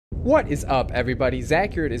What is up, everybody?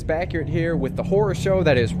 Zachurrate is back here with the horror show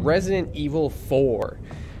that is Resident Evil 4.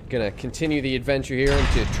 Gonna continue the adventure here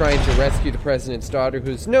into trying to rescue the president's daughter,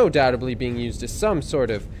 who's no doubtably being used as some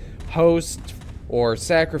sort of host or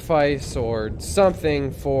sacrifice or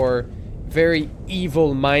something for very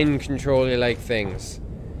evil mind controller like things.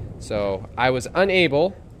 So I was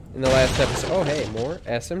unable in the last episode. Oh hey, more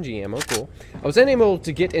SMG ammo, cool. I was unable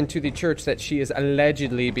to get into the church that she is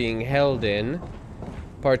allegedly being held in.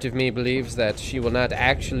 Part of me believes that she will not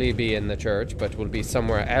actually be in the church, but will be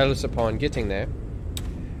somewhere else upon getting there.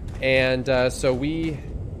 And so we're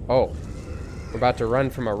about to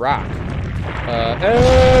run from a rock.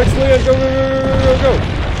 Excellent, go!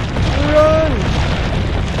 Run!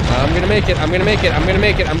 I'm gonna make it. Oh,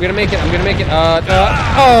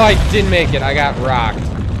 I didn't make it. I got rocked.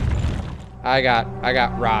 I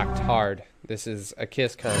got rocked hard. This is a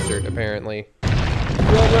Kiss concert, apparently.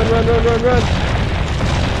 Run!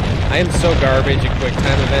 I am so garbage at quick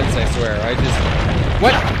time events, I swear.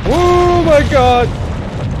 What? Oh my god!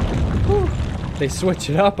 Whew. They switch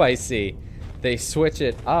it up, I see. They switch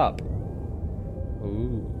it up.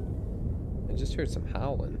 Ooh. I just heard some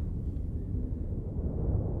howling.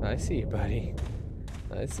 I see you, buddy.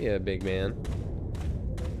 I see you, big man.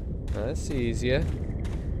 I sees ya.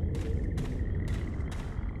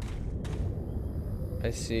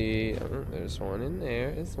 I see... Oh, there's one in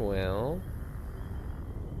there as well.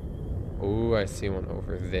 Oh, I see one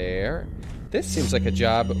over there. This seems like a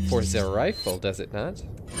job for the rifle, does it not?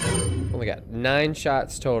 Only got 9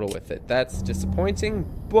 shots total with it. That's disappointing,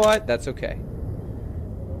 but that's okay.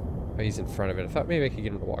 Oh, he's in front of it. I thought maybe I could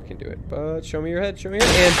get him to walk into it. But show me your head, and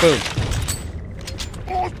boom.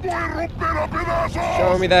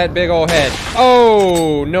 Show me that big old head.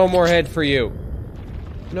 Oh, no more head for you.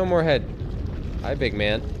 No more head. Hi, big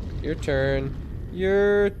man. Your turn.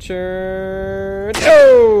 Your turn.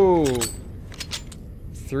 Oh!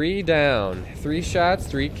 3 down. 3 shots,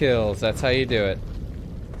 3 kills. That's how you do it.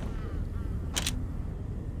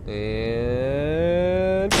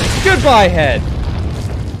 And goodbye, head.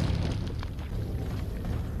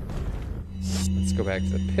 Let's go back to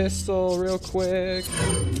the pistol real quick.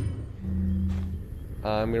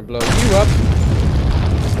 I'm gonna blow you up.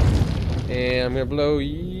 And I'm gonna blow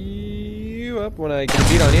you up when I get a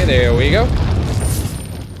beat on you. There we go.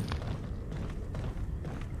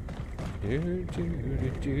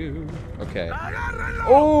 Okay.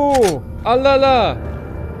 Oh! Alala!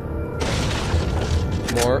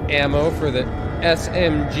 More ammo for the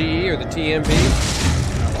SMG or the TMP.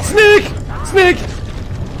 Snake! Snake!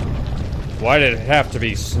 Why did it have to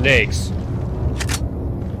be snakes?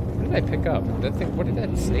 What did I pick up? That thing, what did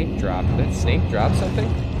that snake drop? Did that snake drop something?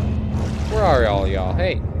 Where are all y'all?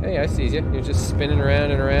 Hey, I see you. You're just spinning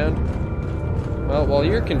around and around. Well, while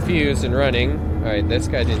you're confused and running, alright, this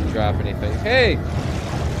guy didn't drop anything. Hey!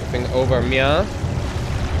 Anything over me?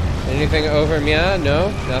 Anything over me?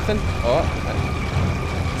 No? Nothing? Oh,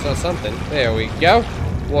 I saw something. There we go.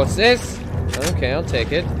 What's this? Okay, I'll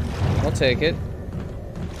take it.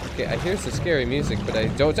 Okay, I hear some scary music, but I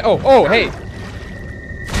don't... Oh, hey!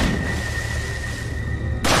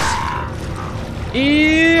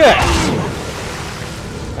 Yeah!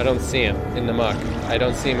 I don't see him in the muck. I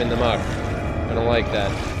don't like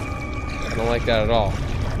that. I don't like that at all.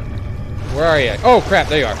 Where are you? Oh, crap,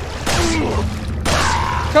 there you are.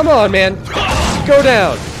 Come on, man. Go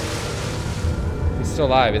down. He's still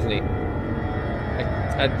alive, isn't he?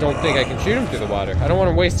 I don't think I can shoot him through the water. I don't want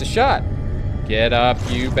to waste a shot. Get up,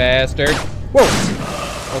 you bastard. Whoa.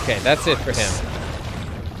 Okay, that's it for him.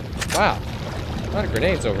 Wow. A lot of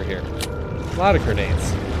grenades over here. A lot of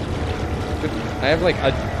grenades. I have like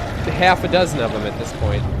half a dozen of them at this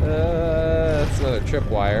point. That's another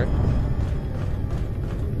tripwire.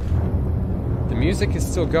 The music is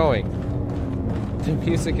still going. The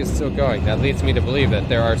music is still going. That leads me to believe that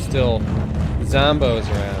there are still zombos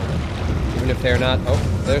around. Even if they're not... Oh,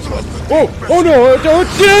 there's one. Oh no! Don't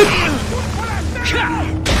shit!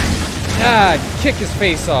 Ah, kick his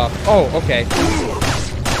face off. Oh, okay.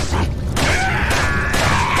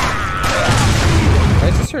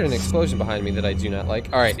 I just heard an explosion behind me that I do not like.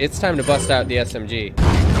 Alright, it's time to bust out the SMG.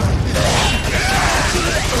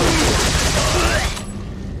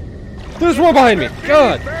 There's one behind me!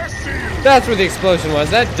 God! That's where the explosion was.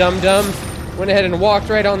 That dum-dum went ahead and walked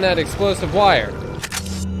right on that explosive wire.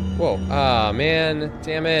 Whoa. Ah, man.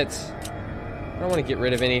 Damn it. I don't want to get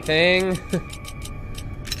rid of anything.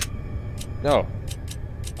 No.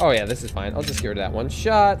 Oh, yeah, this is fine. I'll just get rid of that one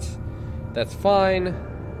shot. That's fine.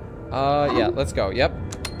 Yeah, let's go. Yep.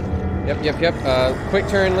 Quick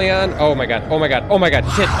turn, Leon. Oh my god.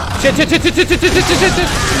 Shit.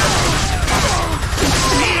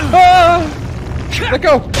 Let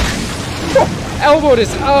go! Oh, elbowed his...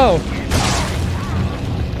 Oh!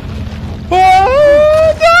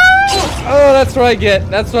 Oh, no! Oh, that's what I get.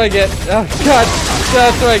 That's what I get. Oh, God.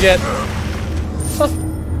 That's what I get.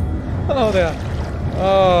 Oh, yeah.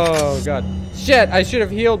 Oh, God. Shit, I should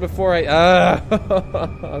have healed before I...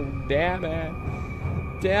 damn it.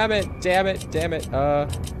 Damn it, damn it, damn it.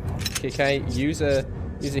 Okay, can I use a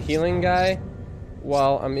healing guy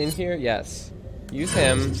while I'm in here? Yes. Use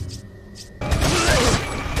him.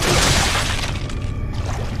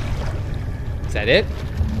 Is that it?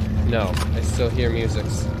 No, I still hear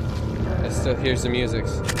musics. I still hear the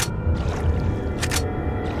musics.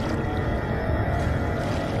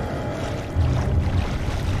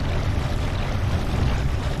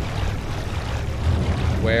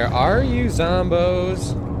 Where are you,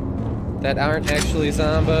 zombos? That aren't actually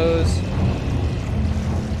zombos.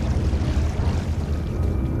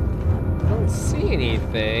 I don't see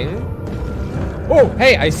anything. Oh,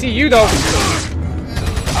 hey, I see you though.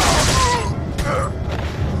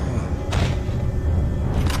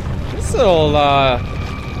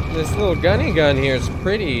 This little gunny gun here is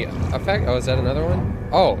pretty effective. Oh, is that another one?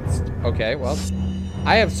 Oh, okay, well,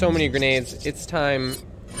 I have so many grenades, it's time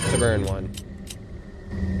to burn one.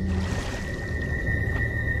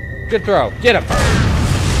 Good throw, get him!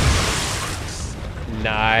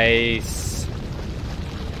 Nice.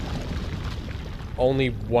 Only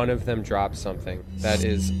one of them dropped something. That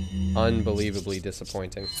is unbelievably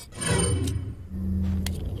disappointing.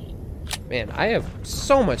 Man, I have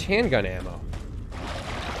so much handgun ammo.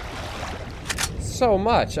 So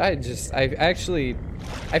much. I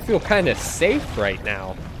feel kind of safe right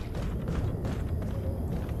now.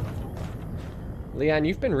 Leon,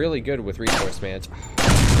 you've been really good with resource management.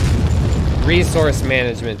 Resource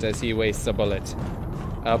management as he wastes a bullet.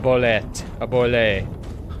 A bullet. A bullet.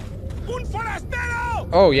 Un forastero!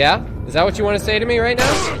 Oh, yeah? Is that what you want to say to me right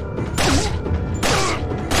now?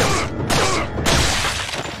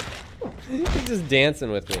 He's just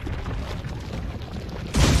dancing with me.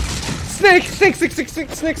 Snake! Snake! Snake! Snake! Snake!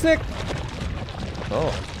 Snake! Snake!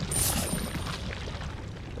 Oh.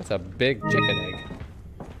 That's a big chicken egg.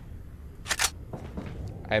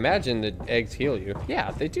 I imagine the eggs heal you.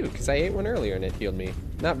 Yeah, they do, because I ate one earlier and it healed me.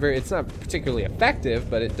 It's not particularly effective,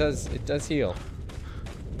 but it does heal.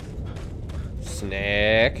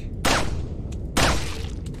 Snake.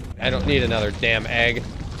 I don't need another damn egg.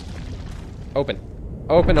 Open.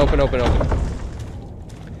 Open, open, open, open.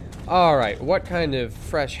 Alright, what kind of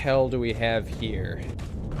fresh hell do we have here?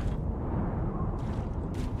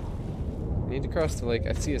 Need to cross the lake.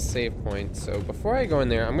 I see a save point, so before I go in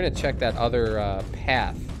there, I'm gonna check that other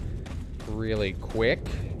path really quick.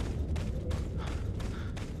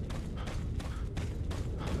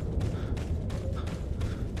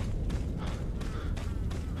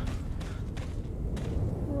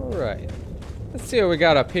 Alright. Let's see what we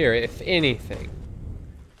got up here, if anything.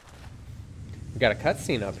 We got a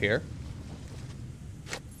cutscene up here.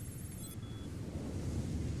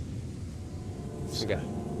 We got...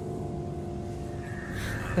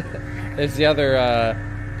 There's the other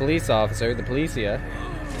police officer, the policia,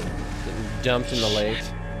 getting dumped in the lake.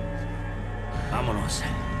 Vámonos.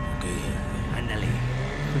 Ándale.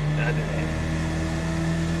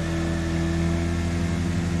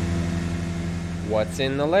 What's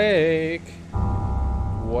in the lake?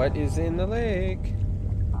 What is in the lake?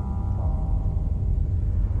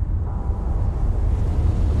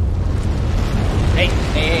 Hey,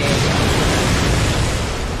 hey,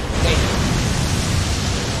 hey.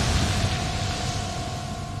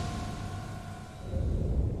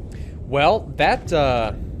 Well, that,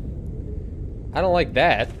 I don't like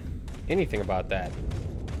that. Anything about that.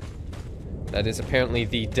 That is apparently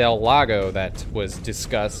the Del Lago that was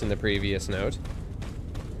discussed in the previous note.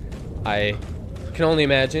 I can only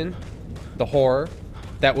imagine the horror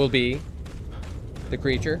that will be the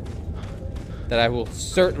creature that I will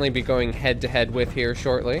certainly be going head-to-head with here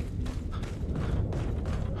shortly.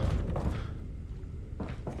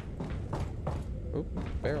 Oop,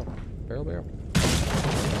 barrel. Barrel, barrel.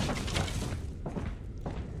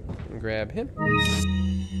 Grab him.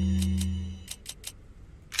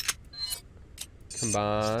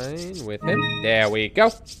 Combine with him. There we go.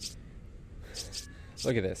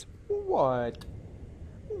 Look at this. What?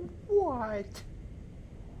 What?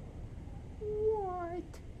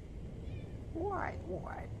 What? What?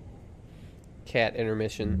 What? Cat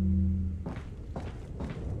intermission.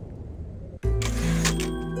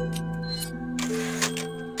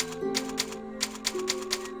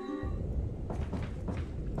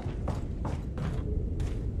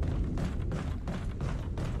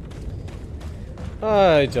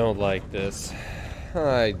 I don't like this.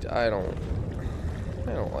 I don't.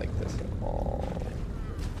 I don't like this at all.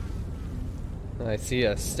 I see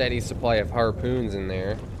a steady supply of harpoons in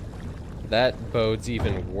there. That bodes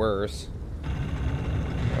even worse.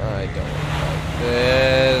 I don't like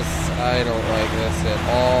this. I don't like this at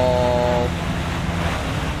all.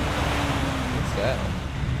 What's that?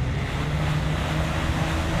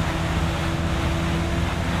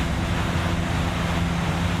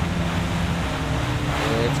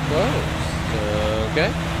 It's closed.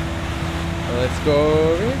 Okay. Let's go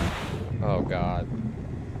over here. Oh, God.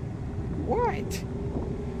 What?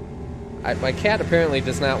 My cat apparently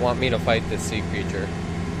does not want me to fight this sea creature.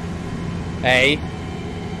 Hey.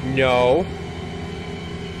 No.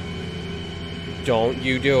 Don't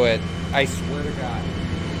you do it. I swear to God.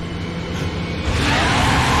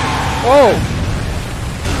 Oh!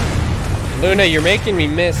 Luna, you're making me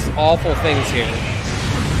miss awful things here.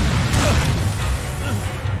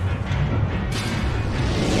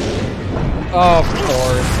 Of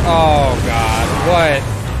course. Oh, God. What?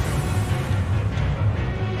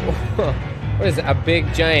 What is it? A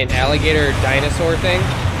big, giant alligator dinosaur thing?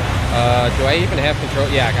 Do I even have control?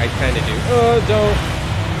 Yeah, I kind of do. Oh, don't.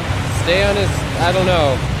 Stay on his... I don't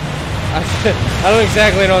know. I don't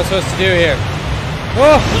exactly know what I'm supposed to do here.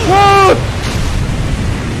 Oh! Whoa!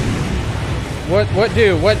 What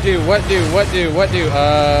do? Swim.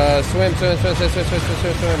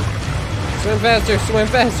 Swim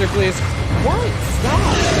faster, please. What? Stop.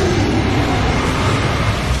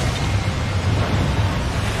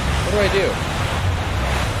 What do I do?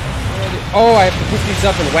 Oh, I have to pick these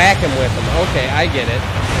up and whack him with them. Okay, I get it.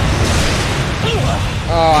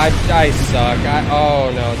 Oh, I suck.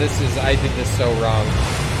 Oh no, I did this so wrong.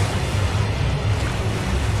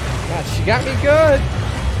 God, she got me good.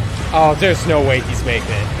 Oh, there's no way he's making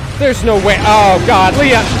it. There's no way. Oh God,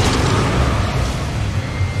 Leon.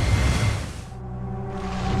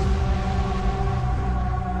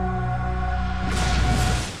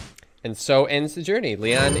 And so ends the journey.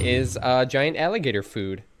 Leon is giant alligator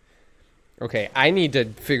food. Okay, I need to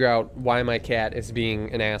figure out why my cat is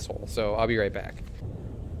being an asshole, so I'll be right back.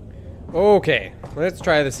 Okay, let's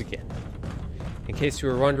try this again. In case you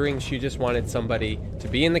were wondering, she just wanted somebody to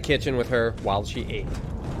be in the kitchen with her while she ate.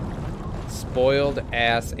 Spoiled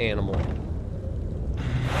ass animal.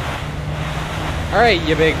 Alright,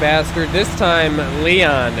 you big bastard. This time,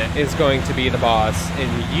 Leon is going to be the boss,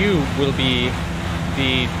 and you will be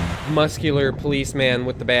the muscular policeman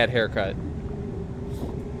with the bad haircut.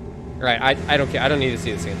 Alright, I don't care. I don't need to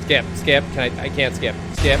see this again. Skip. I can't skip.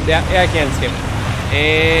 Skip. Yeah, I can skip.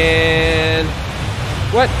 And...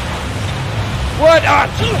 What? What? Ah!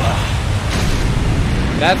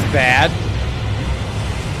 That's bad.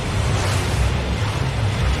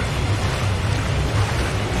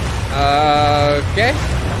 Okay.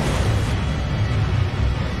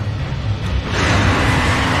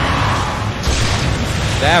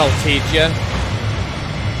 That'll teach you.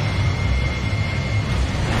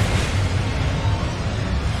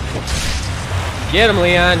 Get him,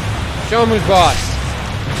 Leon. Show him who's boss.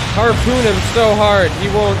 Harpoon him so hard,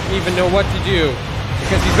 he won't even know what to do.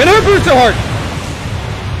 Because he's been harpooned so hard!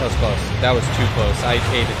 That was close. That was too close. I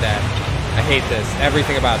hated that. I hate this.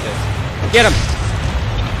 Everything about this. Get him!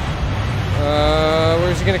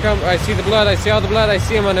 Where's he gonna come? I see the blood. I see all the blood. I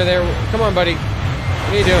see him under there. Come on, buddy.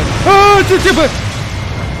 What are you doing? Oh,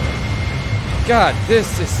 God,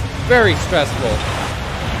 this is very stressful.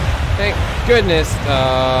 Thank goodness.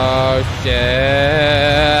 Oh,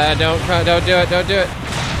 shit. Don't do it. Don't do it.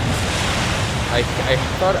 I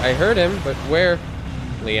thought I heard him, but where?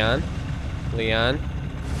 Leon.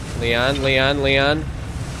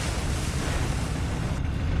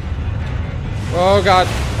 Oh God.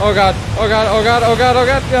 No.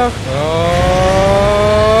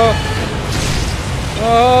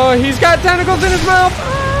 Oh, he's got tentacles in his mouth.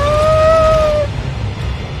 Oh.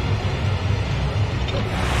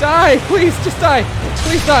 Die, please, just die.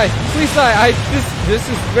 Please die. This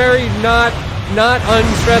is very not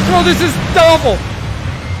unstressful. Oh, this is awful.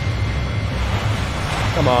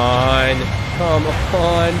 Come on,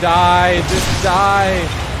 die, just die.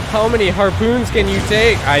 How many harpoons can you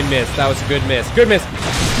take? I missed. That was a good miss. Good miss.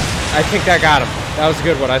 I think that got him. That was a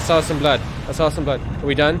good one. I saw some blood. Are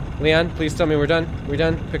we done? Leon, please tell me we're done. Are we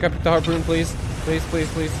done? Pick up the harpoon, please. Please.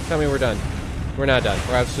 Tell me we're done. We're not done.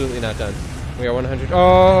 We're absolutely not done. We are 100.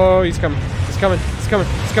 Oh, he's coming. He's coming.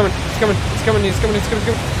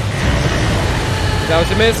 That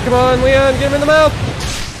was a miss. Come on, Leon. Get him in the mouth.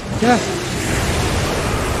 Yeah.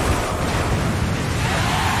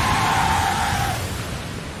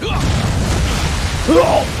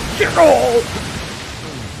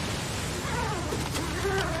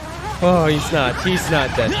 Oh, he's not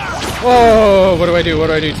dead. Oh, what do I do? What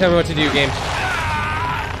do I do? Tell me what to do, game.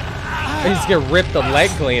 He's gonna rip the leg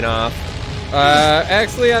clean off.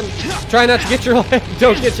 Actually, I'm trying not to get your leg.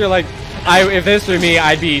 Don't get your leg. If this were me,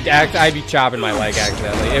 I'd be chopping my leg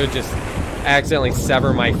accidentally. It would just accidentally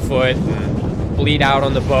sever my foot and bleed out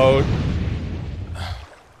on the boat.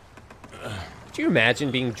 Could you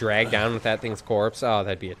imagine being dragged down with that thing's corpse? Oh,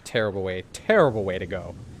 that'd be a terrible way to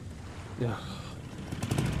go.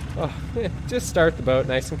 Oh, yeah, just start the boat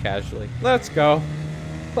nice and casually. Let's go.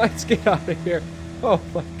 Let's get out of here. Oh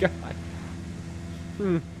my god.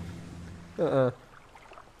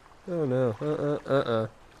 Oh no.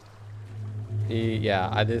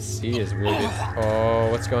 Yeah, he is really good. Oh,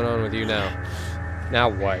 what's going on with you now? Now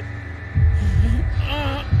what?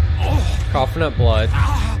 Coughing up blood.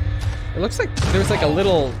 It looks like there's like a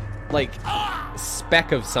little, like,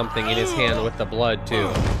 speck of something in his hand with the blood,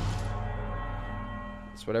 too.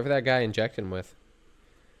 It's whatever that guy injected him with.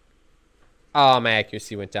 Oh, my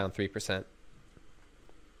accuracy went down 3%.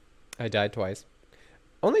 I died twice.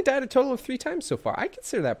 Only died a total of 3 times so far. I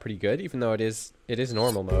consider that pretty good, even though it is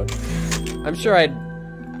normal mode. I'm sure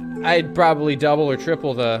I'd probably double or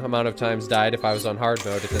triple the amount of times died if I was on hard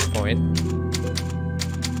mode at this point.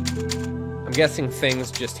 I'm guessing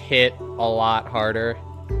things just hit a lot harder.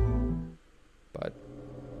 But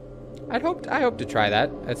I hope to try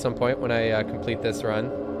that at some point when I complete this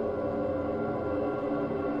run.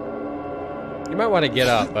 You might want to get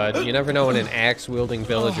up, but you never know when an axe-wielding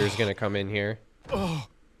villager is going to come in here.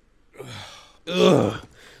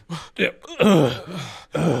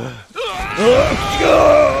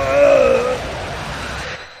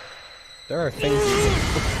 There are things.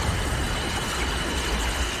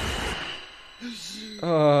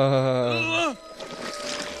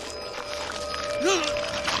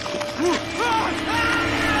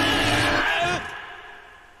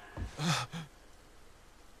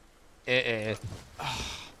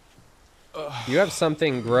 You have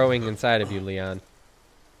something growing inside of you, Leon.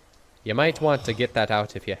 You might want to get that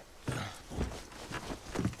out of you.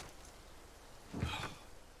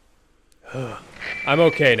 I'm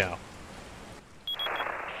okay now.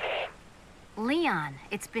 Leon,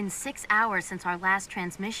 it's been 6 hours since our last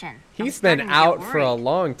transmission. He's been out for a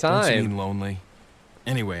long time. Don't you mean lonely?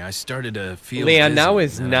 Anyway, I started to feel Leon, dizzy, now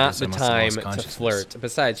is and not the I must have time lost to consciousness. flirt.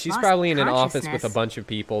 Besides, she's Lost probably in an office with a consciousness? bunch of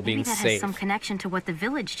people being Maybe that safe. has some connection to what the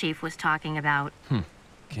village chief was talking about.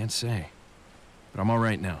 Can't say. But I'm all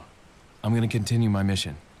right now. I'm gonna continue my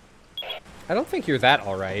mission. I don't think you're that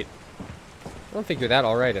alright. I don't think you're that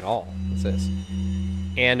alright at all. What's this?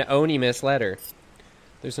 An anonymous letter.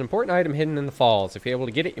 There's an important item hidden in the falls. If you're able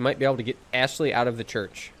to get it, you might be able to get Ashley out of the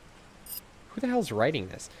church. Who the hell's writing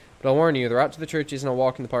this? But I'll warn you, the route to the church isn't a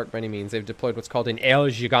walk in the park by any means. They've deployed what's called an El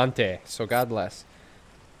Gigante, so God bless.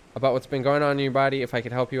 About what's been going on in your body, if I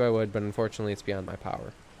could help you, I would, but unfortunately it's beyond my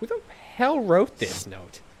power. Who the hell wrote this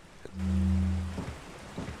note?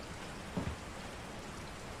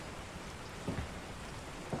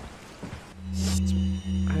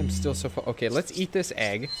 I'm still so far. Okay, let's eat this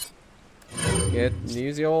egg.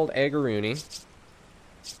 Use the old eggaroony.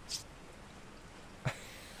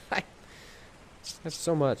 I have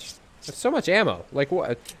so much. I have so much ammo. Like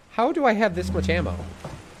what? How do I have this much ammo?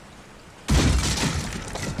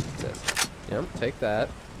 Yep, take that.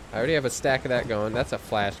 I already have a stack of that going. That's a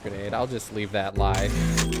flash grenade. I'll just leave that lie.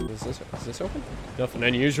 Is this open? Nothing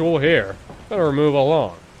unusual here. Better move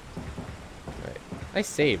along. Right. I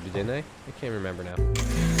saved, didn't I? I can't remember now.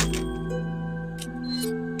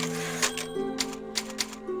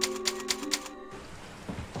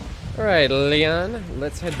 Alright, Leon,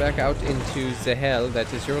 let's head back out into the hell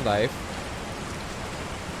that is your life.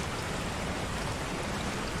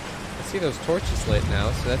 I see those torches lit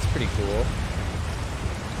now, so that's pretty cool.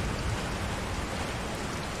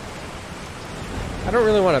 I don't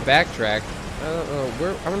really want to backtrack. I don't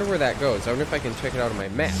know I wonder where that goes. I wonder if I can check it out on my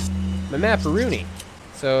map. My map-a-rooney.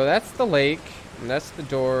 So that's the lake, and that's the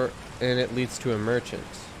door, and it leads to a merchant.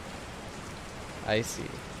 I see.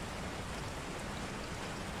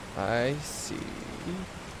 I see.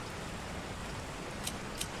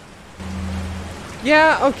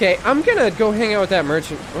 Yeah, okay. I'm gonna go hang out with that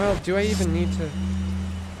merchant. Well, do I even need to?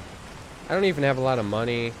 I don't even have a lot of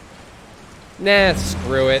money. Nah,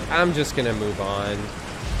 screw it. I'm just gonna move on.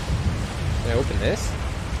 Can I open this?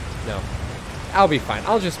 No. I'll be fine.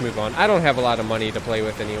 I'll just move on. I don't have a lot of money to play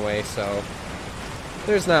with anyway, so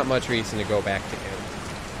there's not much reason to go back to him.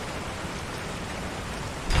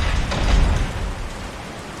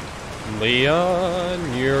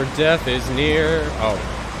 Leon, your death is near. Oh.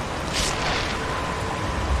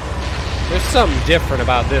 There's something different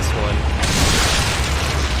about this one.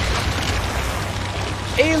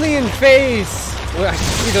 Alien face! Look, I can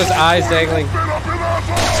see those eyes dangling.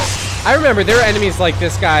 I remember there were enemies like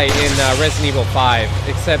this guy in Resident Evil 5,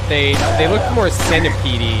 except they looked more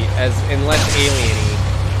centipede-y and less alien-y.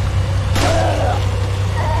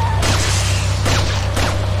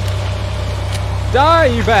 Die,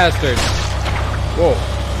 you bastards! Whoa.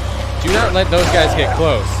 Do not let those guys get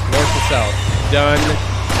close. North to south. Done.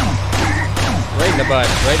 Right in the butt.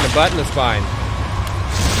 Right in the butt and the spine.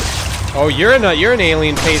 Oh, you're an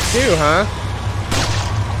alien face too, huh?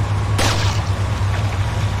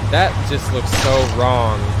 That just looks so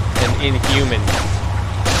wrong and inhuman.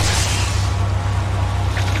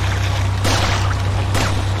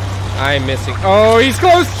 I'm missing. Oh, he's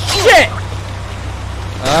close. Shit!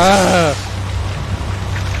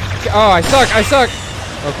 Oh, I suck.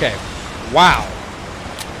 Okay. Wow.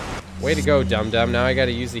 Way to go, dum-dum. Now I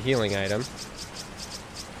gotta use the healing item.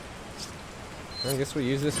 I guess we'll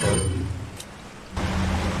use this one.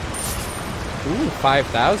 Ooh,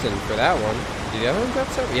 5,000 for that one. Did the other one drop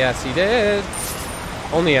something? Yes, he did.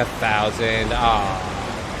 Only 1,000. Ah,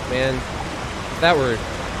 man. If that were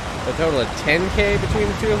a total of 10K between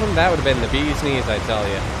the two of them, that would have been the bee's knees, I tell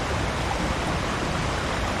you.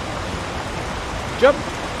 Jump!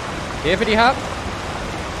 Hippity hop!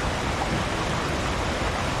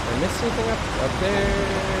 Did I miss anything up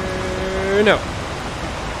there? No.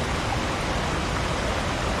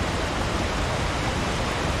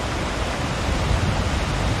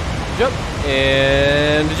 Jump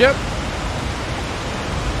and jump.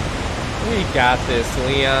 We got this,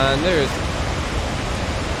 Leon. There's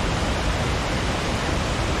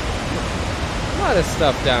a lot of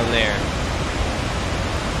stuff down there.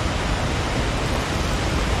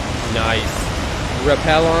 Nice.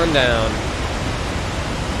 Rappel on down.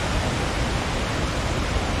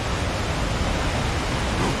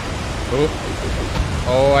 Ooh.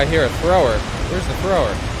 Oh, I hear a thrower. Where's the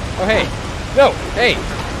thrower? Oh, hey. No, hey.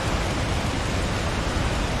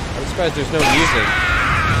 I'm surprised there's no music.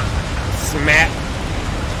 Smack.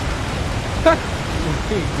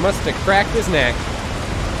 He must have cracked his neck.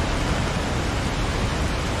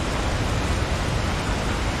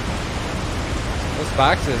 Those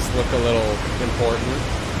boxes look a little important.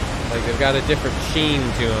 Like they've got a different sheen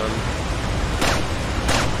to them.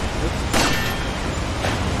 Oops.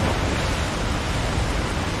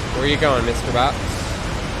 Where are you going, Mr. Box?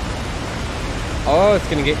 Oh, it's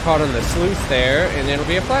gonna get caught on the sluice there, and it'll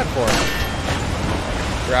be a platform.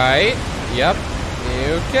 Right? Yep.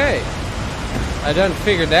 Okay. I done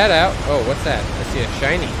figured that out. Oh, what's that? I see a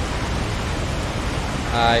shiny.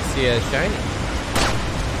 I see a shiny.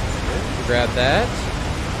 Grab that.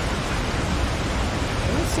 I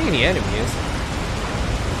don't see any enemies.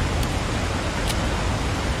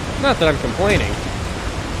 Not that I'm complaining.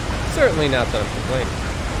 Certainly not that I'm complaining.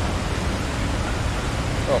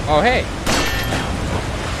 Oh, hey.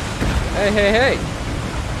 Hey.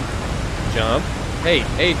 Jump.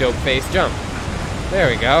 Hey, dope face, jump. There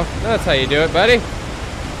we go. That's how you do it, buddy.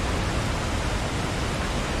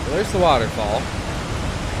 Well, there's the waterfall.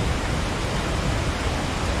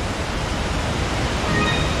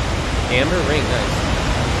 Amber ring, nice.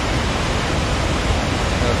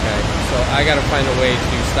 Okay, so I gotta find a way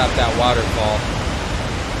to stop that waterfall.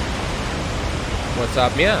 What's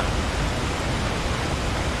up, yeah?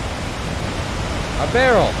 A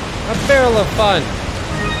barrel of fun.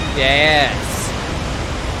 Yes.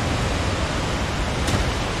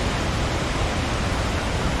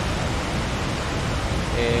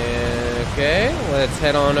 Okay, let's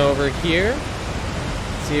head on over here.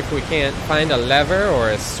 See if we can't find a lever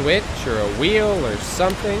or a switch or a wheel or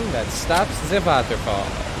something that stops the waterfall.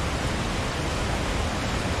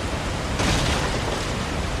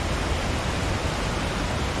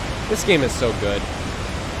 This game is so good.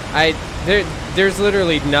 There's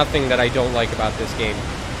literally nothing that I don't like about this game.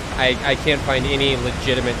 I can't find any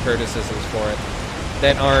legitimate criticisms for it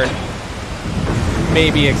that aren't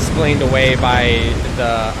maybe explained away by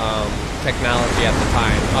the technology at the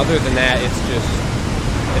time. Other than that, it's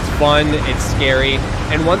fun, it's scary.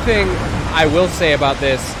 And one thing I will say about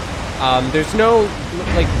this, there's no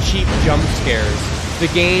like cheap jump scares. The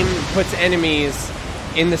game puts enemies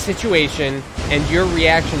in the situation and your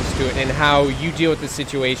reactions to it and how you deal with the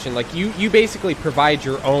situation. Like you basically provide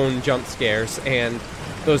your own jump scares and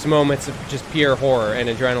those moments of just pure horror and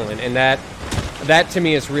adrenaline. And that to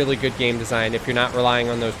me is really good game design if you're not relying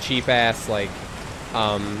on those cheap ass like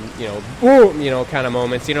boom, kind of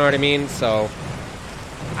moments, you know what I mean? So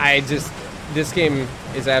this game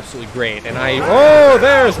is absolutely great. And oh,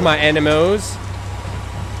 there's my enemies.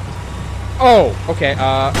 Oh, okay.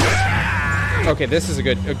 Okay, this is a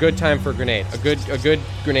good time for a grenade. A good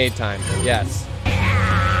grenade time. Yes.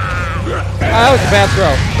 that was a bad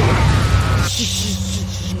throw.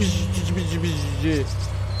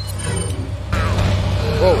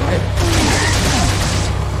 Whoa.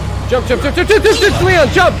 Jump, jump, jump, jump, jump, jump, jump, Leon,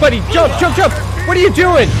 jump, buddy, jump, jump, jump. What are you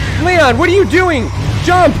doing? Leon, what are you doing?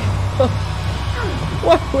 Jump.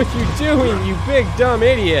 What were you doing, you big dumb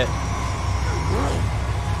idiot?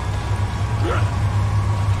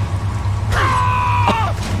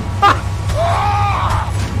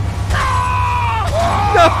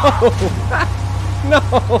 No! No!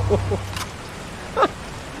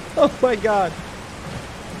 Oh my god.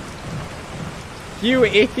 You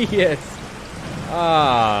idiots.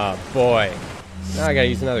 Ah, boy. Now I gotta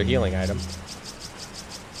use another healing item.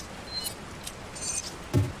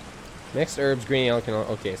 Mixed herbs, green, yellow, canola.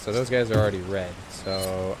 Okay, so those guys are already red.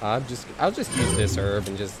 So I'll just use this herb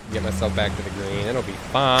and just get myself back to the green. It'll be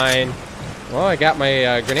fine. Well, I got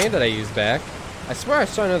my grenade that I used back. I swear I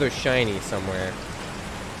saw another shiny somewhere.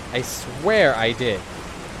 I swear I did.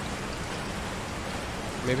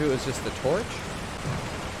 Maybe it was just the torch?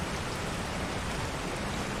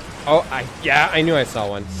 Oh, yeah, I knew I saw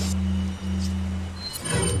one.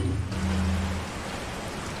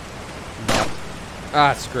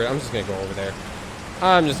 Ah, screw it. I'm just gonna go over there.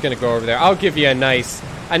 I'm just gonna go over there. I'll give you a nice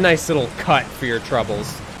little cut for your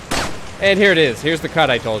troubles. And here it is. Here's the cut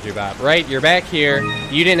I told you about, right? You're back here.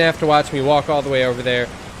 You didn't have to watch me walk all the way over there.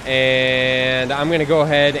 And I'm gonna go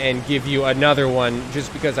ahead and give you another one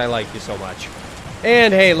just because I like you so much.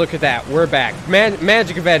 And hey, look at that. We're back.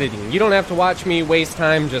 Magic of editing. You don't have to watch me waste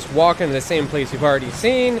time just walking to the same place you've already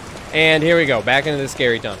seen. And here we go. Back into the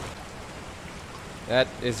scary tunnel. That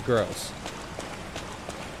is gross.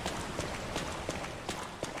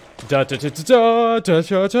 Da da da da da da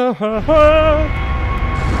da da.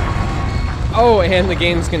 Oh, and the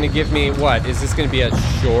game's gonna give me what? Is this gonna be a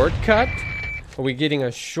shortcut? Are we getting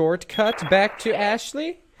a shortcut back to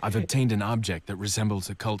Ashley? I've obtained an object that resembles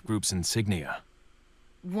a cult group's insignia.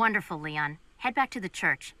 Wonderful, Leon. Head back to the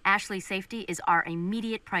church. Ashley's safety is our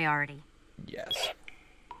immediate priority. Yes.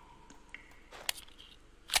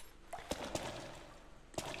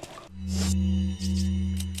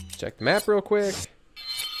 Check the map real quick.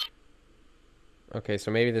 Okay,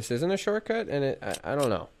 so maybe this isn't a shortcut, and I don't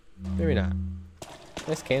know. Maybe not.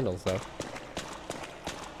 Nice candles, though.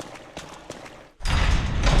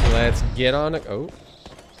 Let's get on it. Oh.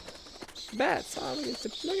 Bats. Oh, look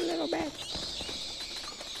at little bats.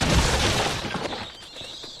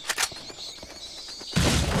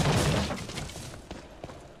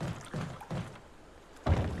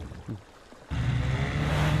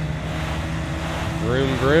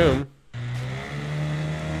 Vroom, vroom.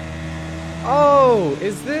 Oh,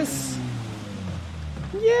 is this?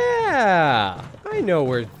 Yeah, I know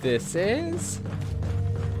where this is.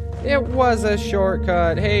 It was a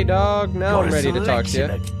shortcut. Hey, dog, now I'm ready to talk to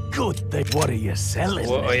you. Good thing. What are you selling?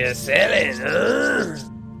 What are you selling?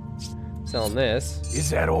 Selling this. Is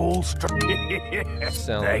that all?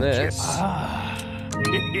 Selling this. Ah.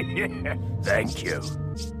 Thank you.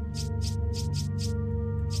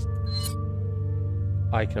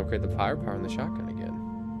 I can upgrade the firepower in the shotgun again.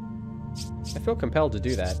 I feel compelled to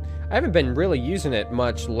do that. I haven't been really using it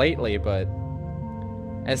much lately, but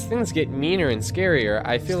as things get meaner and scarier,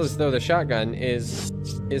 I feel as though the shotgun is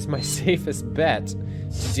my safest bet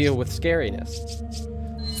to deal with scariness.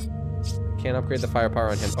 Can't upgrade the firepower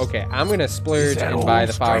on him. Okay, I'm gonna splurge and buy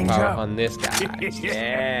the firepower on this guy.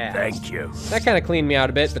 Yeah. Thank you. That kind of cleaned me out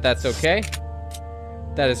a bit, but that's okay.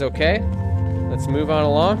 That is okay. Let's move on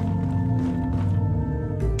along.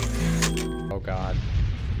 Oh god.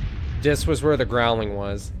 This was where the growling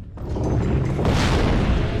was.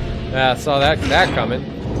 Yeah, saw that coming.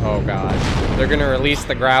 Oh god. They're gonna release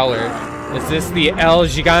the growler. Is this the El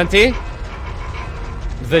Gigante?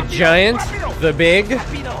 The giant? The big?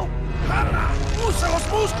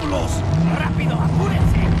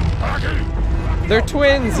 They're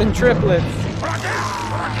twins and triplets.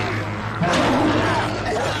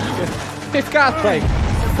 They've got like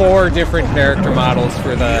 4 different character models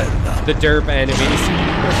for the derp enemies.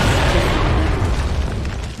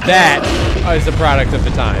 That is a product of the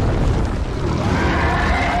time.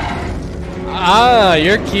 Ah,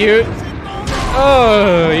 you're cute.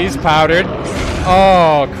 Oh, he's powdered.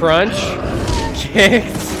 Oh, crunch.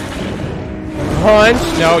 Kicked. Punch.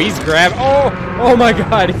 No, he's grabbed. Oh my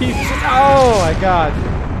god. He's just, oh my god.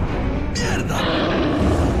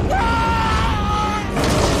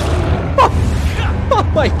 Oh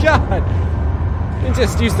my god. You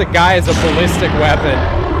just use the guy as a ballistic weapon.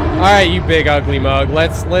 Alright, you big ugly mug.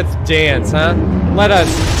 Let's dance, huh? Let us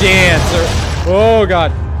dance. Oh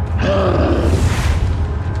god.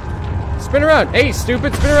 Spin around. Hey,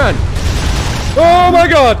 stupid, spin around. Oh my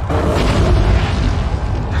god.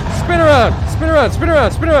 Spin around. Spin around. Spin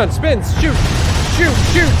around. Spin around. Spin. Shoot. Shoot.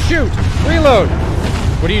 Shoot. Shoot. Reload.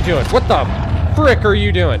 What are you doing? What the frick are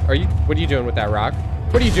you doing? What are you doing with that rock?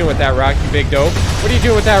 What are you doing with that rock, you big dope? What are you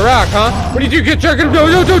doing with that rock, huh? What do you do? Get chucking him.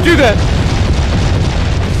 No, don't do that.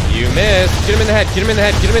 You missed. Get him in the head. Get him in the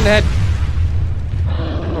head. Get him in the head.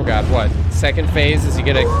 Oh god, what? Second phase, is he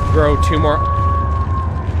gonna grow 2 more?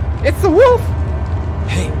 It's the wolf!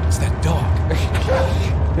 Hey, it's that dog.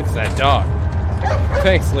 It's that dog.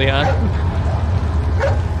 Thanks, Leon.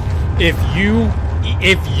 If you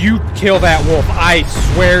kill that wolf, I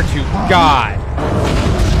swear to God,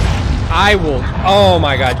 I will. Oh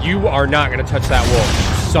my God, you are not gonna touch that wolf,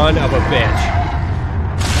 son of a bitch.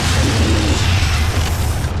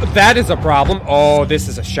 That is a problem. Oh, this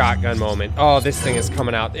is a shotgun moment. Oh, this thing is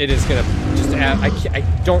coming out. It is gonna just add. I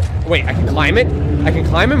don't. Wait, I can climb it? I can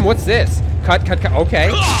climb him? What's this? Cut. Okay.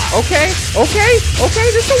 Okay. Okay.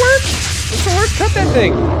 This'll work. This'll work. Cut that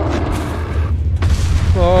thing.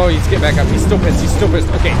 Oh, he's getting back up. He's still pissed. He's still pissed.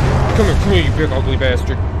 Okay. Come here, you big ugly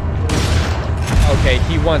bastard. Okay,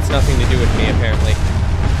 he wants nothing to do with me, apparently.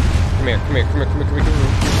 Come here.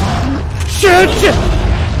 Shit!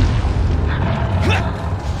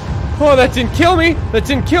 Oh, that didn't kill me. That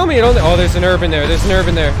didn't kill me. It only. Oh, there's an herb in there. It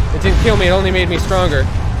didn't kill me. It only made me stronger.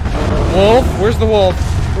 Wolf? Where's the wolf?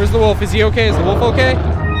 Where's the wolf? Is he okay? Is the wolf okay?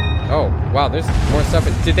 Oh, wow. There's more stuff.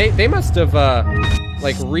 They must have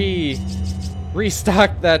like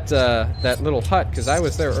restocked that little hut, because I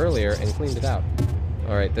was there earlier and cleaned it out.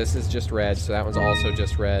 All right, this is just red, so that one's also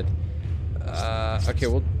just red. Okay,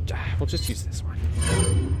 we'll just use this one.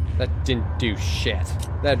 That didn't do shit.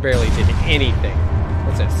 That barely did anything.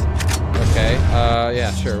 What's this? Okay,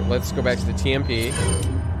 yeah, sure. Let's go back to the TMP.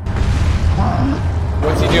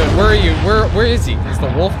 What's he doing? Where are you? Where is he? Is the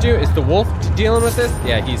wolf dealing with this?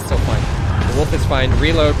 Yeah, he's still fine. The wolf is fine.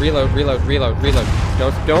 Reload. Don't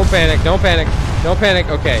panic.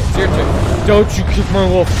 Okay, it's your turn. Don't you kick my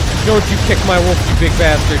wolf. Don't you kick my wolf, you big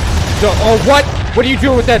bastard. Oh, what? What are you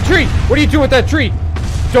doing with that tree?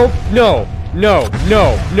 Don't. No,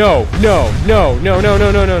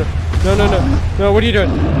 what are you doing?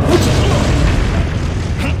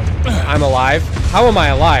 I'm alive? How am I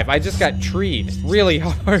alive? I just got treed really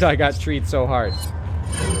hard. I got treed so hard.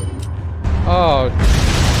 Oh.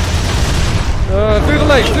 Through the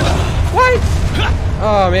legs. What?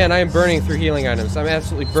 Oh man, I am burning through healing items. I'm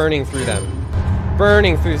absolutely burning through them.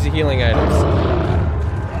 Burning through the healing items.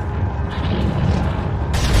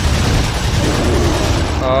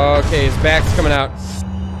 Okay, his back's coming out.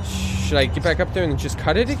 Should I get back up there and just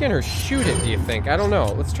cut it again, or shoot it, do you think? I don't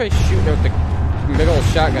know. Let's try shooting out the big old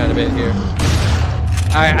shotgun a bit here.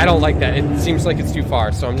 I don't like that. It seems like it's too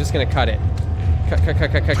far, so I'm just gonna cut it. Cut. Get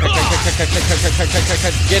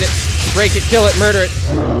it. Break it, kill it, murder it.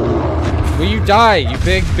 Will you die, you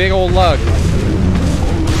big old lug?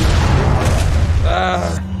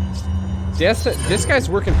 This guy's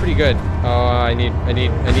working pretty good. Oh, I need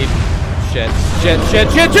shit.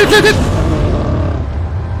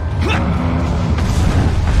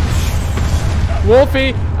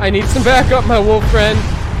 Wolfie, I need some backup, my wolf friend.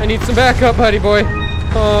 I need some backup, buddy boy.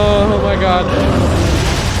 Oh my God.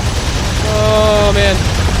 Oh man.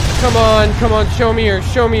 Come on, show me your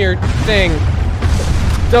thing.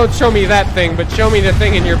 Don't show me that thing, but show me the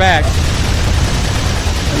thing in your back.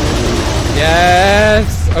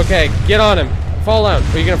 Yes. Okay, get on him. Fall down.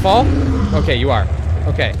 Are you gonna fall? Okay, you are.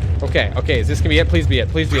 Okay. Is this gonna be it? Please be it.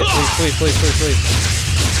 Please.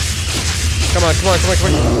 Come on. He's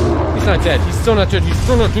not dead. He's still not dead.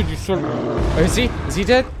 Oh, is he? Is he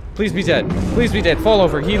dead? Please be dead. Fall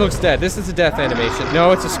over. He looks dead. This is a death animation.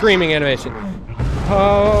 No, it's a screaming animation.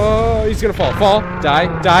 Oh, he's gonna fall. Fall.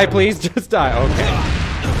 Die, please. Just die. Okay.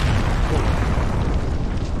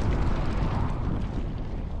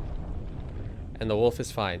 And the wolf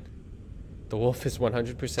is fine. The wolf is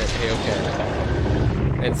 100%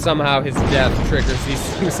 A-okay. And somehow his death triggers these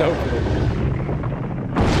things open.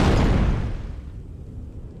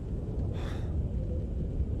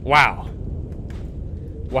 Wow.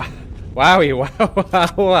 Wow.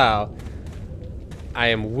 I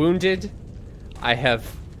am wounded. I have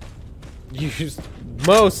used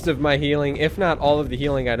most of my healing, if not all of the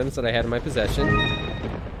healing items that I had in my possession.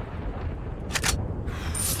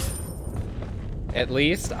 At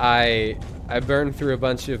least I burned through a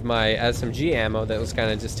bunch of my SMG ammo that was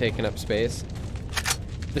kind of just taking up space.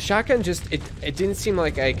 The shotgun just, it didn't seem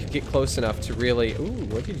like I could get close enough to really... Ooh,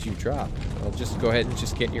 what did you drop? I'll just go ahead and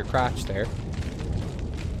just get in your crotch there.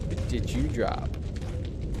 What did you drop?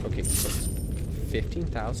 Okay,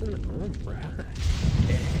 15,000? Alright.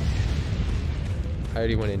 Yeah. I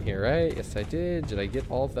already went in here, right? Yes, I did. Did I get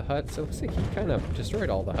all of the huts? It looks like you kind of destroyed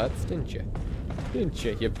all the huts, didn't you? Didn't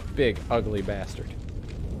you, you big, ugly bastard.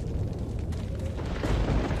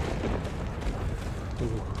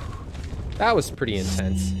 Ooh. That was pretty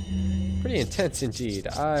intense. Pretty intense indeed.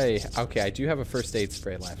 Okay, I do have a first aid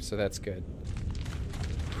spray left, so that's good.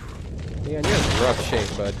 Man, you're in rough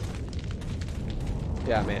shape, bud.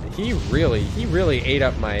 Yeah, man, he really ate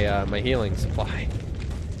up my my healing supply.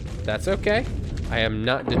 That's okay. I am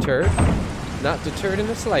not deterred. Not deterred in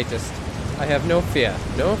the slightest. I have no fear.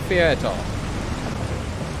 No fear at all.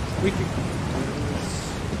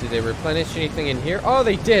 Did they replenish anything in here? Oh,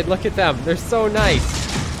 they did. Look at them. They're so nice.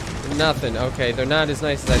 Nothing. Okay, they're not as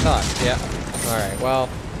nice as I thought. Yeah. Alright, well,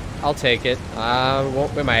 I'll take it.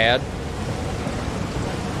 Won't be mad.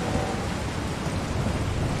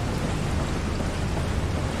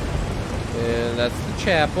 And that's the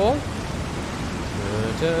chapel.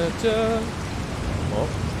 Oh.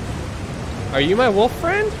 Are you my wolf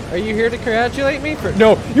friend? Are you here to congratulate me?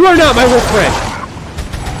 No, you are not my wolf friend!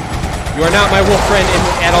 You are not my wolf friend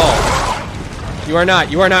at all. You are not.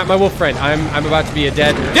 You are not my wolf friend. I'm about to be a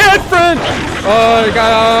dead friend! Oh,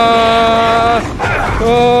 God.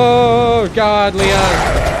 Oh, God, Leon.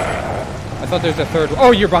 I thought there was a third one.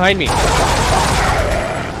 Oh, you're behind me.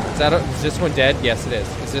 Is this one dead? Yes, it is.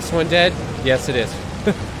 Is this one dead? Yes, it is.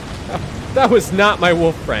 That was not my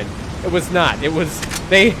wolf friend. It was not. It was...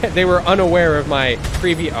 They were unaware of my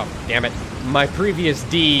previous... Oh, damn it. My previous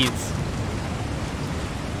deeds.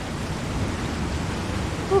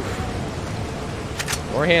 Whew.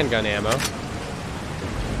 More handgun ammo.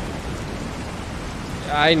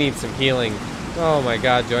 I need some healing. Oh my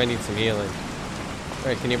God, do I need some healing.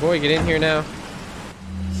 Alright, can your boy get in here now?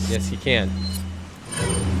 Yes, he can.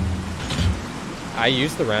 I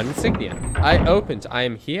used the round insignia. I opened. I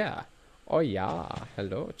am here. Oh yeah.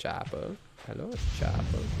 Hello, Chopper. Hello,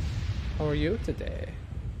 Chopper. How are you today?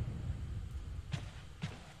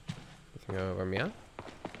 Anything over me?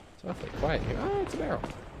 It's awfully quiet here. Oh, it's a barrel.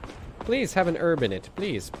 Please have an herb in it.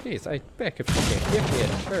 Please, please. I beg if you can give me an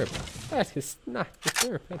herb. That is not an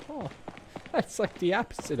herb at all. That's like the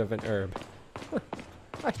opposite of an herb.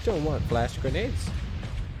 I don't want flash grenades.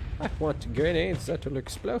 I want grenades that are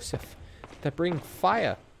explosive. That bring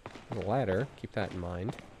fire. The ladder. Keep that in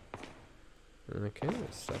mind. Okay,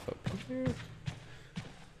 there's stuff up here.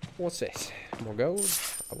 What's this? More gold.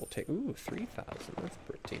 I will take. Ooh, 3,000. That's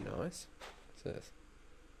pretty nice. What's this?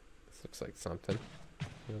 This looks like something.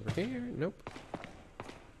 Over here. Nope.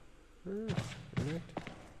 Right.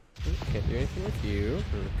 Can't do anything with you.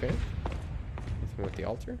 Okay. Anything with the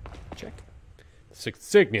altar? Check.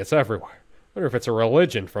 Insignias everywhere. Wonder if it's a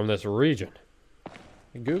religion from this region.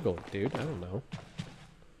 Google it, dude. I don't know.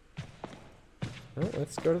 Well,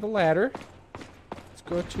 let's go to the ladder. Let's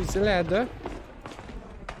go to the ladder.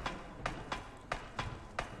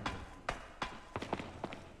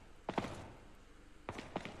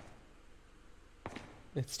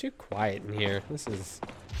 It's too quiet in here. This is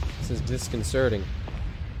disconcerting.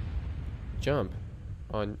 Jump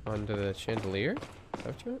onto the chandelier. Is that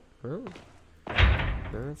what you want?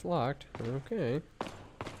 Oh, no, it's locked. Okay.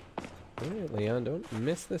 Alright, Leon, don't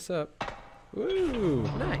mess this up. Woo!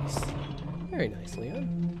 Nice. Very nice,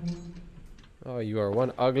 Leon. Oh, you are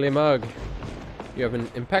one ugly mug. You have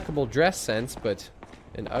an impeccable dress sense, but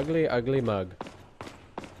an ugly, ugly mug.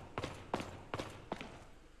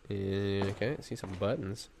 Okay, I see some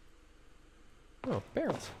buttons. Oh,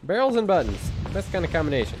 barrels. Barrels and buttons. Best kind of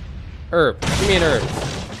combination. Herb. Give me an herb.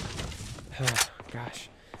 Oh, gosh.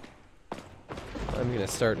 I'm gonna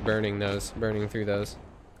start burning through those.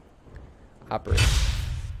 Operate.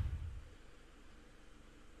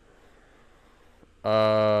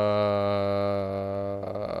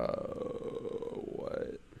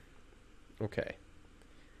 What? Okay.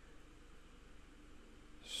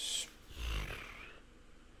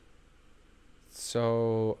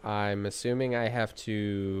 So I'm assuming I have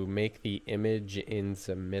to make the image in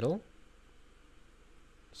the middle.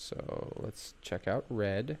 So let's check out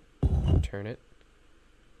red. Turn it.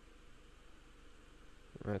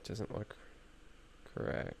 That doesn't look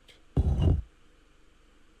correct.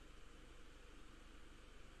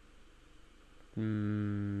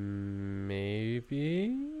 Maybe.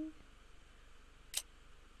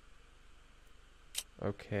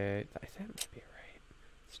 Okay, that might be right.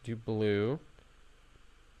 Let's do blue.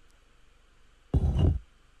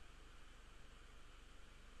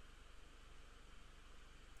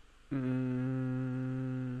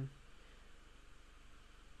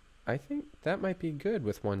 I think that might be good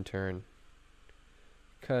with one turn.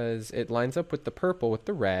 Because it lines up with the purple with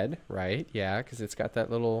the red, right? Yeah, because it's got that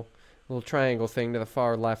little triangle thing to the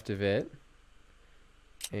far left of it.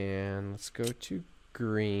 And let's go to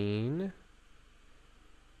green.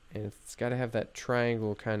 And it's got to have that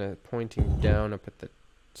triangle kind of pointing down up at the...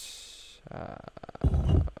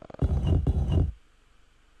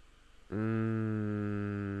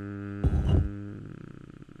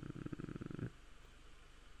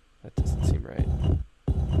 That doesn't seem right.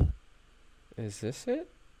 Is this it?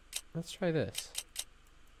 Let's try this.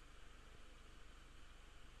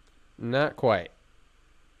 Not quite.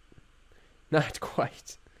 Not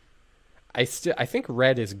quite. I think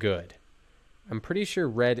red is good. I'm pretty sure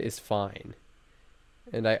red is fine.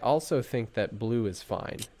 And I also think that blue is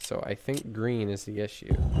fine. So I think green is the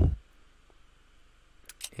issue.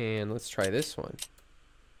 And let's try this one.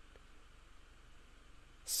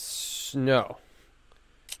 No.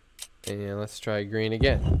 And let's try green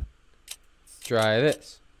again. Let's try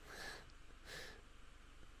this.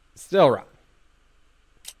 Still wrong.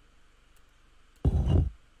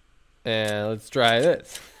 And let's try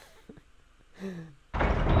this.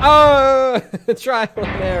 Oh! Trial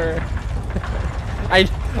and error.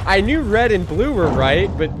 I knew red and blue were right,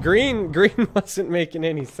 but green wasn't making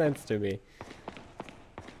any sense to me.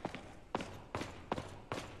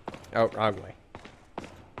 Oh, wrong way.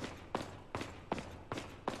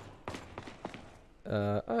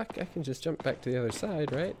 I can just jump back to the other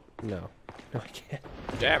side, right? No. No, I can't.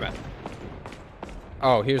 Damn it.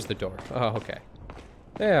 Oh, here's the door. Oh, okay.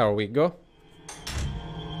 There we go.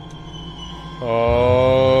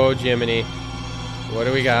 Oh, Jiminy. What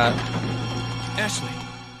do we got? Ashley!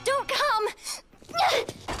 Don't come!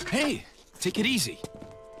 Hey! Take it easy.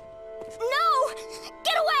 No!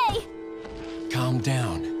 Get away! Calm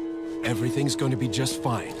down. Everything's going to be just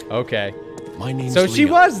fine. Okay. My name's So she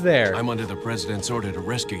Leon. was there. I'm under the president's order to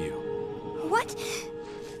rescue you. What?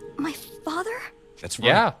 My father? That's right.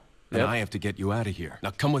 Yeah. And Yep. I have to get you out of here.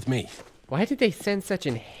 Now come with me. Why did they send such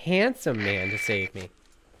a handsome man to save me?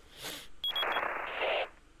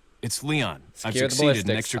 It's Leon. I've Secure the succeeded in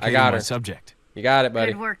ballistics. extricating I got my her. subject. You got it,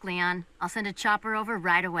 buddy. Good work, Leon. I'll send a chopper over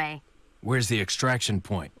right away. Where's the extraction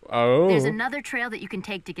point? Oh. There's another trail that you can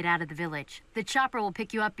take to get out of the village. The chopper will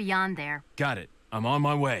pick you up beyond there. Got it. I'm on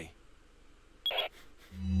my way.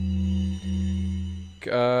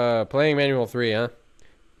 Playing manual 3, huh?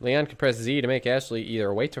 Leon can press Z to make Ashley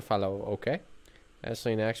either wait or follow. Okay.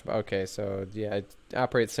 Ashley in action. Okay, so yeah, it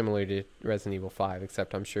operates similar to Resident Evil 5,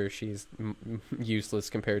 except I'm sure she's useless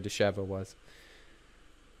compared to Sheva was.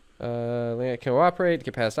 Leon can cooperate,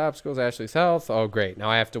 get past obstacles, Ashley's health. Oh, great. Now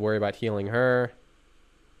I have to worry about healing her.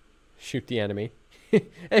 Shoot the enemy.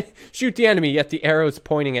 Shoot the enemy, yet the arrow's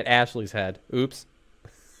pointing at Ashley's head. Oops.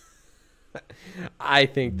 I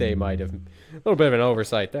think they might have... A little bit of an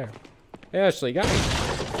oversight there. Hey, Ashley, got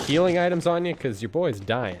any healing items on you? Because your boy's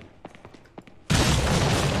dying.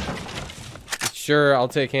 Sure, I'll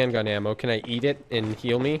take handgun ammo. Can I eat it and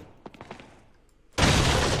heal me?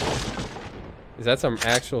 Is that some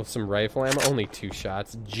rifle ammo? Only 2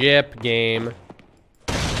 shots. Jip game.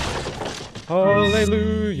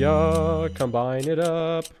 Hallelujah. Combine it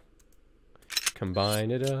up. Combine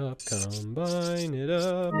it up. Combine it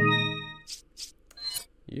up.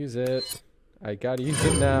 Use it. I gotta use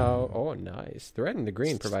it now. Oh, nice. The red and the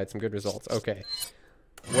green provide some good results. Okay.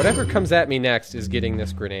 Whatever comes at me next is getting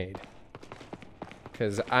this grenade.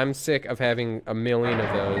 Because I'm sick of having a million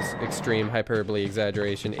of those extreme hyperbole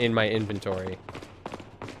exaggeration in my inventory.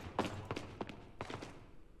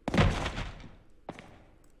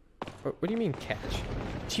 What do you mean catch?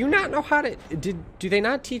 Do you not know how to... Do they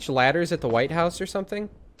not teach ladders at the White House or something?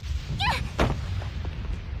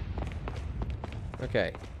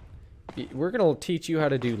 Okay. We're going to teach you how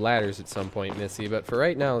to do ladders at some point, Missy, but for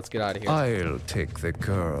right now, let's get out of here. I'll take the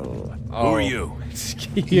girl. Oh, Who are you?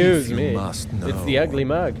 Excuse You me. must know. It's the ugly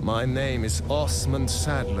mug. My name is Osmond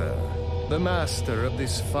Sadler, the master of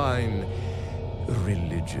this fine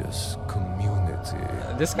religious community.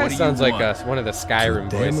 This guy What do you sounds like want? one of the Skyrim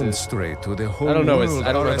To voices. demonstrate to the whole I don't know world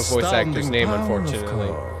the our voice actor's astounding name, power, of unfortunately.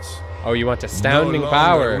 course. Oh, you want astounding No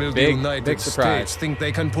power. longer will the United Big surprise. States think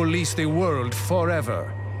they can police the world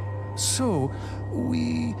forever. So,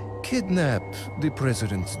 we kidnap the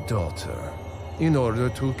president's daughter in order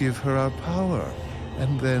to give her our power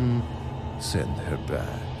and then send her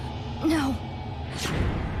back. No.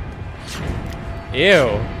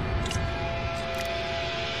 Ew.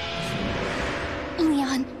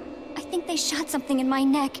 Leon, I think they shot something in my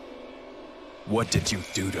neck. What did you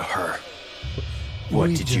do to her? What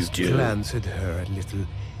We did you just do? planted her a little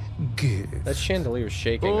gift. That chandelier's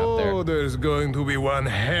shaking Oh, up there. there's going to be one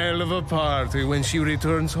hell of a party when she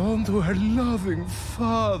returns home to her loving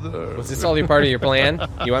father. Was this all part of your plan?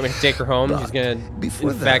 You want me to take her home? She's gonna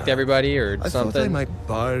Before infect that, everybody or I thought I something? might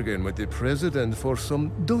bargain with the president for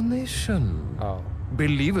some donation. Oh.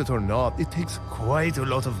 Believe it or not, it takes quite a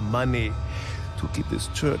lot of money to keep this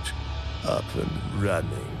church up and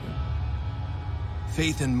running.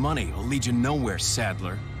 Faith and money will lead you nowhere,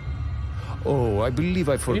 Sadler. Oh, I believe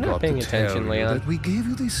I You're forgot not paying to tell attention, you Leon. that we gave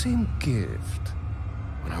you the same gift.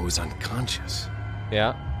 When I was unconscious.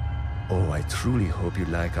 Yeah. Oh, I truly hope you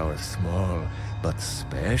like our small but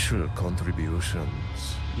special contributions.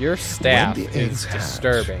 Your staff When the is eggs hatch,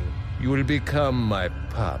 disturbing. You will become my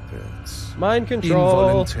puppets. Mind control.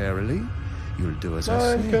 Involuntarily, you'll do as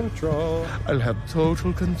I Mind say. control. I'll have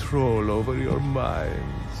total control over your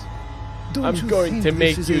minds. Don't I'm you going think to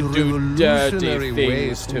make this is a you do dirty revolutionary way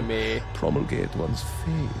things to me. Promulgate one's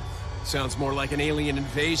faith. Sounds more like an alien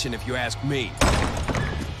invasion if you ask me.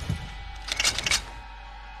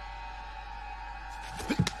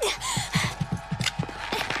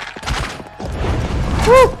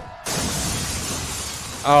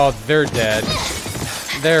 Oh, they're dead.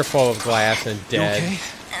 They're full of glass and dead. Okay?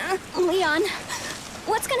 Leon,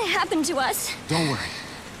 what's gonna happen to us? Don't worry.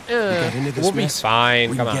 Get into this We'll be mess,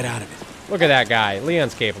 fine. we Come can on. get out of it. Look at that guy.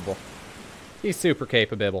 Leon's capable. He's super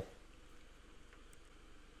capable.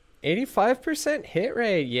 85% hit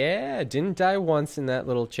rate. Yeah, didn't die once in that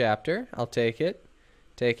little chapter. I'll take it.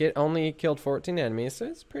 Take it. Only killed 14 enemies, so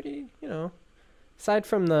it's pretty, you know. Aside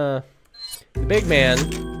from the big man,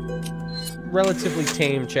 relatively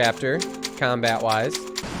tame chapter, combat-wise.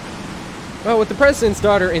 Well, with the President's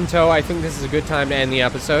daughter in tow, I think this is a good time to end the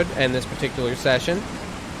episode and this particular session.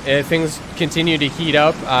 If things continue to heat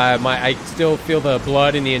up, I still feel the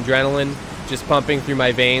blood and the adrenaline just pumping through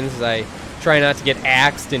my veins as I try not to get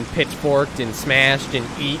axed and pitchforked and smashed and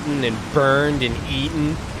eaten and burned and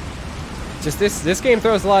eaten. Just this game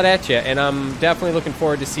throws a lot at you, and I'm definitely looking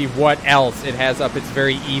forward to see what else it has up its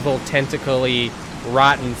very evil, tentacly,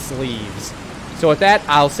 rotten sleeves. So with that,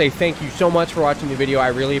 I'll say thank you so much for watching the video. I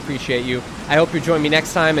really appreciate you. I hope you join me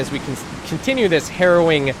next time as we can continue this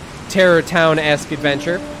harrowing Terror Town-esque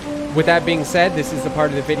adventure. With that being said, this is the part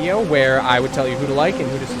of the video where I would tell you who to like and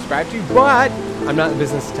who to subscribe to, but I'm not in the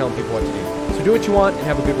business of telling people what to do. So do what you want and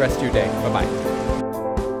have a good rest of your day. Bye-bye.